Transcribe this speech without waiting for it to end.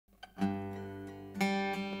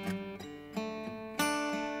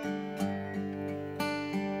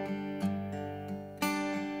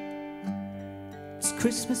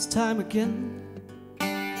Christmas time again,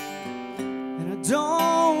 and I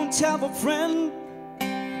don't have a friend.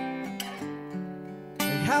 I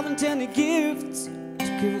haven't any gifts to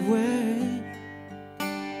give away.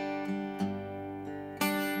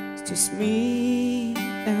 It's just me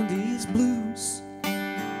and these blues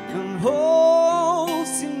and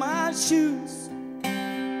holes in my shoes,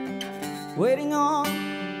 waiting on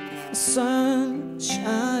a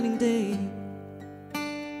sun-shining day.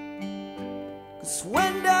 'Cause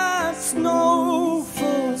when the snow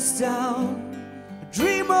falls down, I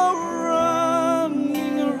dream of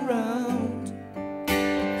running around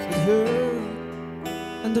with her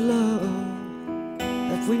and the love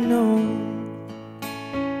that we know.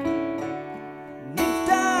 And if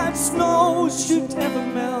that snow should ever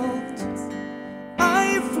melt,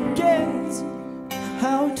 I forget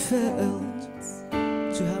how it felt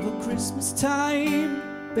to have a Christmas time,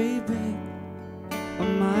 baby,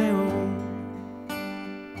 on my own.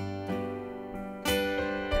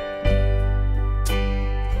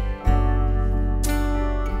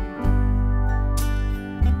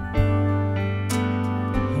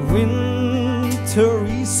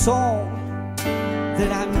 Wintry song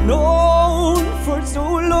that I've known for so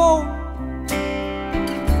long,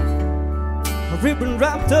 a ribbon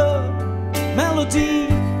wrapped up melody,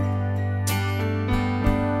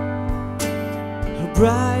 a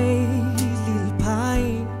bright little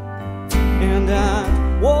pine, and that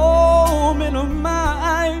woman of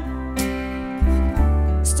mine.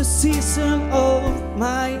 It's the season of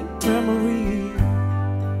my memory.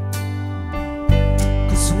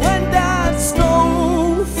 When that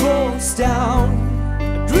snow falls down,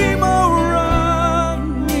 I dream of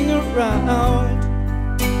running around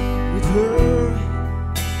with her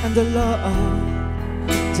and the love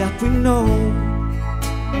that we know.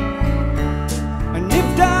 And if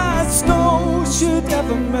that snow should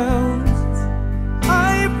ever melt,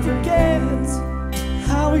 I forget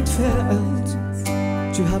how it felt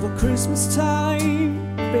to have a Christmas time,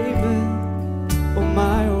 baby, on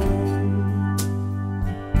my own.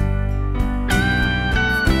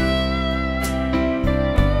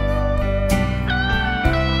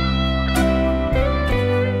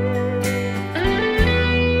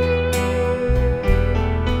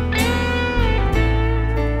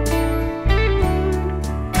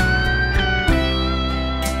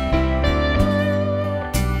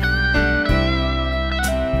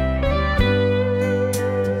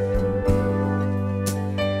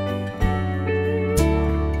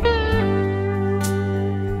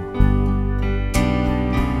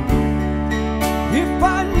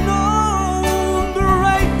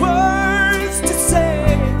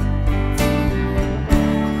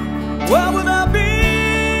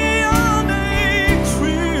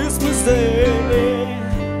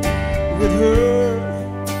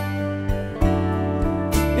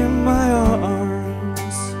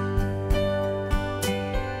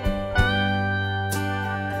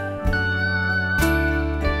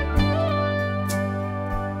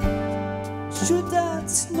 Should that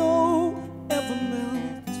snow ever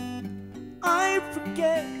melt, I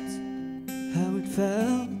forget how it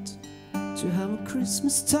felt to have a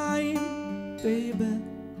Christmas time, baby,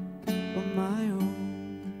 on my own.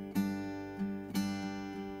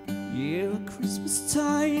 Yeah, a Christmas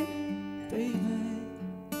time, baby,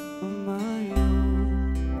 on my own.